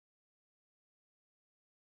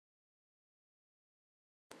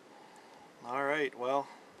Alright, well,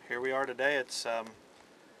 here we are today. It's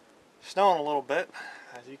snowing a little bit.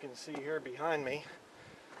 As you can see here behind me,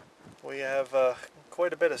 we have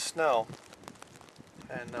quite a bit of snow.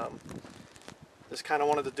 And just kind of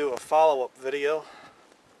wanted to do a follow-up video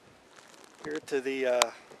here to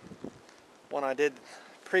the one I did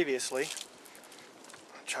previously.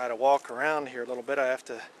 Try to walk around here a little bit. I have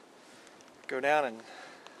to go down and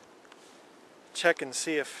check and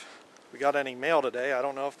see if we got any mail today. I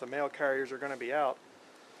don't know if the mail carriers are going to be out.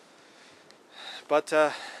 But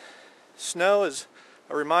snow is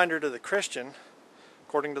a reminder to the Christian,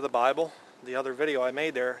 according to the Bible. The other video I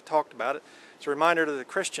made there talked about it. It's a reminder to the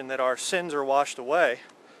Christian that our sins are washed away,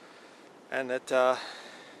 and that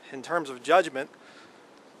in terms of judgment,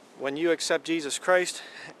 when you accept Jesus Christ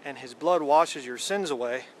and His blood washes your sins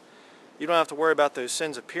away, you don't have to worry about those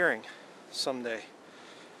sins appearing someday.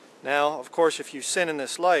 Now, of course, if you sin in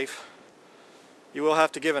this life, you will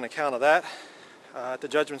have to give an account of that at the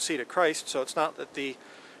judgment seat of Christ. So it's not that the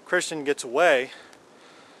Christian gets away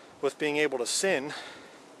with being able to sin.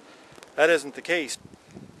 That isn't the case.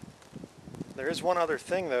 There is one other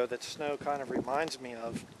thing, though, that snow kind of reminds me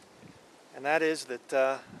of, and that is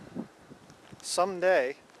that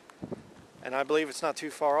someday, and I believe it's not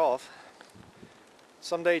too far off,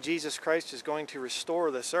 someday Jesus Christ is going to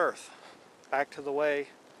restore this earth back to the way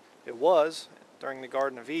it was during the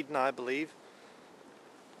Garden of Eden, I believe.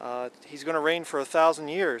 He's going to reign for 1,000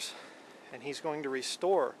 years, and He's going to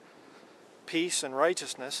restore peace and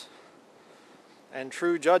righteousness and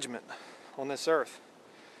true judgment on this earth.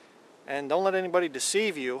 And don't let anybody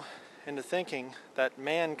deceive you into thinking that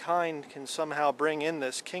mankind can somehow bring in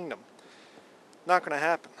this kingdom. Not going to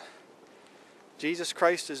happen. Jesus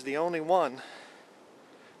Christ is the only one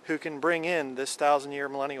who can bring in this 1,000-year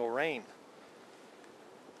millennial reign.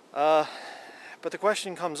 But the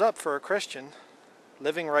question comes up for a Christian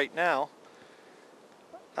living right now.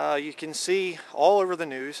 You can see all over the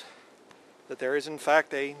news that there is in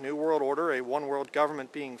fact a new world order, a one world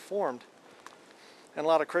government being formed. And a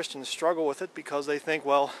lot of Christians struggle with it because they think,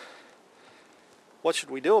 well, what should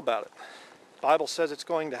we do about it? The Bible says it's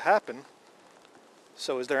going to happen,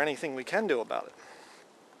 so is there anything we can do about it?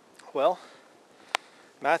 Well,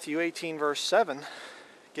 Matthew 18 verse 7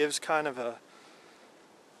 gives kind of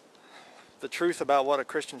the truth about what a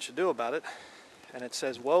Christian should do about it. And it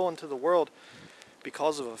says, "Woe unto the world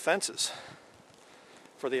because of offenses,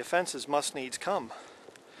 for the offenses must needs come,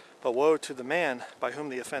 but woe to the man by whom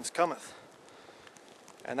the offense cometh."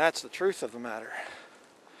 And that's the truth of the matter.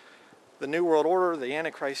 The New World Order, the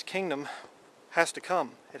Antichrist kingdom, has to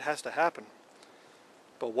come. It has to happen.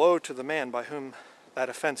 But woe to the man by whom that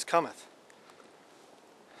offense cometh.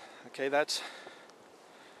 Okay, that's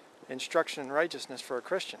instruction in righteousness for a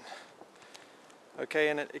Christian. Okay,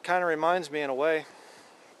 and it kind of reminds me in a way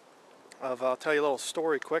of, I'll tell you a little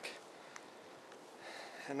story quick.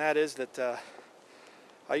 And that is that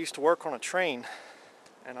I used to work on a train,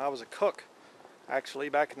 and I was a cook, actually,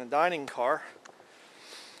 back in the dining car.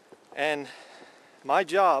 And my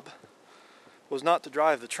job was not to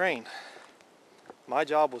drive the train. My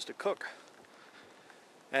job was to cook.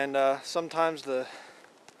 And sometimes the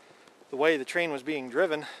way the train was being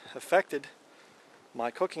driven affected my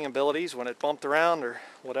cooking abilities when it bumped around or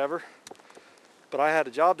whatever. But I had a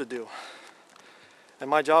job to do. And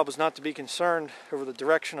my job was not to be concerned over the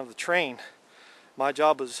direction of the train. My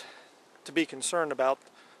job was to be concerned about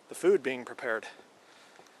the food being prepared.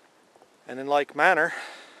 And in like manner,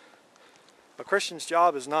 a Christian's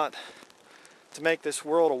job is not to make this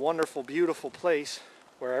world a wonderful, beautiful place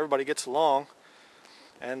where everybody gets along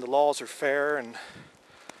and the laws are fair and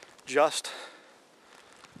just.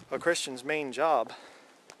 A Christian's main job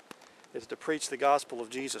is to preach the gospel of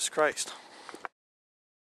Jesus Christ.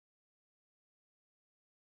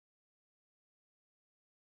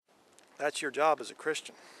 That's your job as a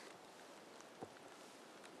Christian.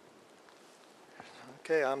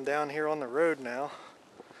 Okay, I'm down here on the road now,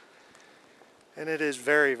 and it is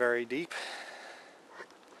very, very deep.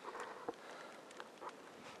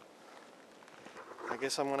 I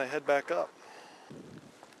guess I'm going to head back up.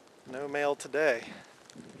 No mail today.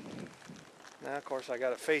 Now, of course, I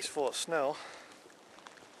got a face full of snow.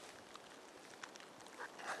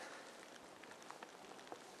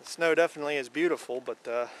 The snow definitely is beautiful,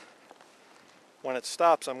 but when it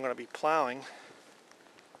stops, I'm going to be plowing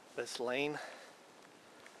this lane.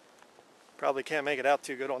 Probably can't make it out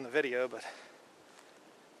too good on the video, but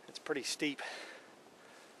it's pretty steep.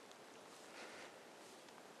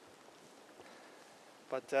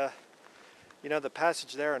 But, you know, the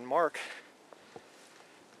passage there in Mark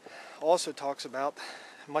also talks about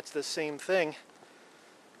much the same thing.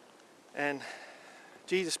 And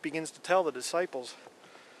Jesus begins to tell the disciples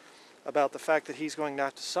about the fact that he's going to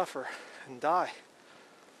have to suffer and die.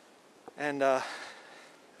 And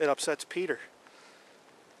it upsets Peter.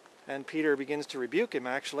 And Peter begins to rebuke him,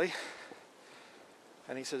 actually.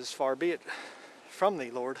 And he says, "Far be it from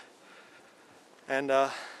thee, Lord." And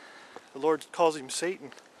the Lord calls him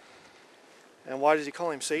Satan. And why does he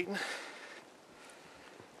call him Satan?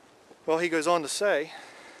 Well, he goes on to say,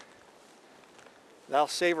 "Thou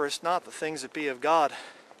savorest not the things that be of God,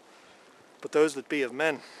 but those that be of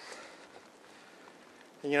men."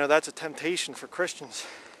 And that's a temptation for Christians.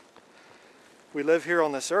 We live here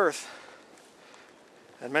on this earth,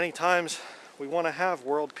 and many times we want to have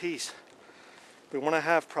world peace. We want to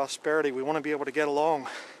have prosperity. We want to be able to get along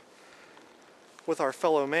with our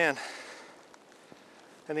fellow man.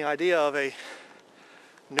 And the idea of a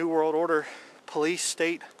New World Order police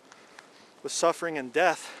state with suffering and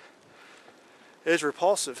death is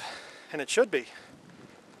repulsive, and it should be.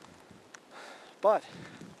 But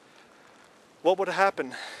what would have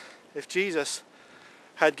happened if Jesus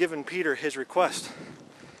had given Peter his request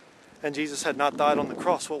and Jesus had not died on the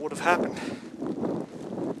cross? What would have happened?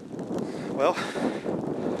 Well,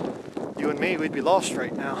 you and me, we'd be lost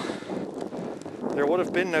right now. There would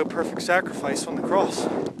have been no perfect sacrifice on the cross.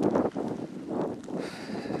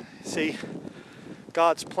 See,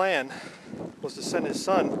 God's plan was to send his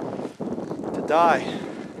son to die,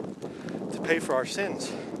 to pay for our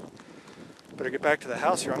sins. Better get back to the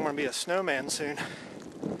house here. I'm going to be a snowman soon.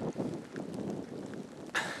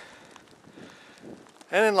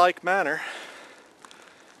 And in like manner,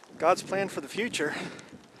 God's plan for the future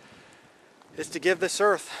is to give this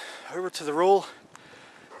earth over to the rule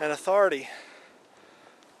and authority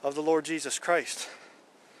of the Lord Jesus Christ.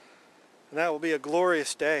 And that will be a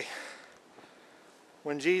glorious day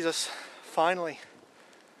when Jesus finally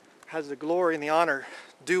has the glory and the honor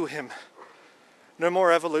due him. No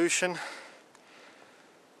more evolution,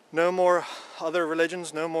 no more other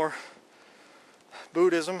religions, no more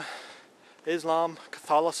Buddhism, Islam,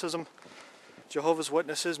 Catholicism, Jehovah's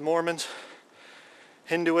Witnesses, Mormons,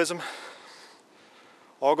 Hinduism,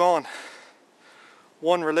 all gone.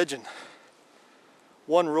 One religion,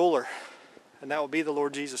 one ruler, and that will be the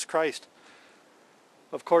Lord Jesus Christ.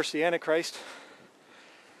 Of course, the Antichrist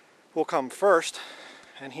will come first,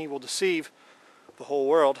 and he will deceive the whole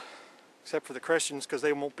world, except for the Christians, because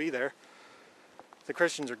they won't be there. The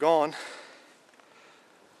Christians are gone.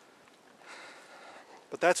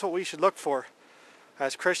 But that's what we should look for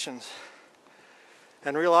as Christians,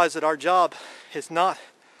 and realize that our job is not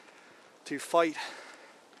to fight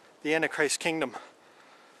the Antichrist kingdom.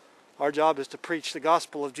 Our job is to preach the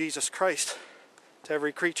gospel of Jesus Christ to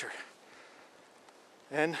every creature.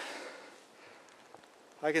 And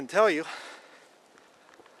I can tell you,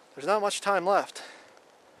 there's not much time left.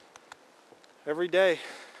 Every day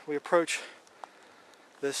we approach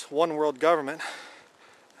this one world government,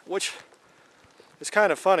 which is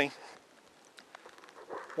kind of funny.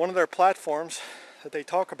 One of their platforms that they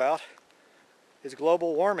talk about is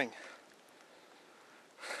global warming.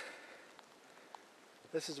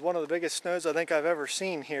 This is one of the biggest snows I think I've ever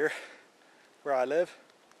seen here where I live.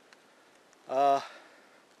 You're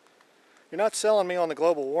not selling me on the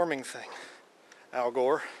global warming thing, Al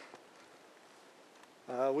Gore.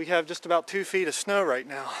 We have just about 2 feet of snow right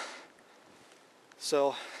now.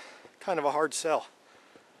 So, kind of a hard sell.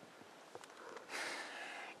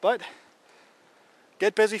 But,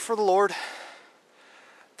 get busy for the Lord.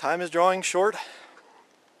 Time is drawing short.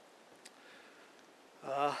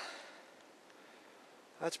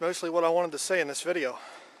 That's mostly what I wanted to say in this video.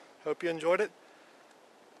 Hope you enjoyed it,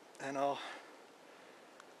 and I'll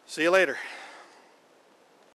see you later.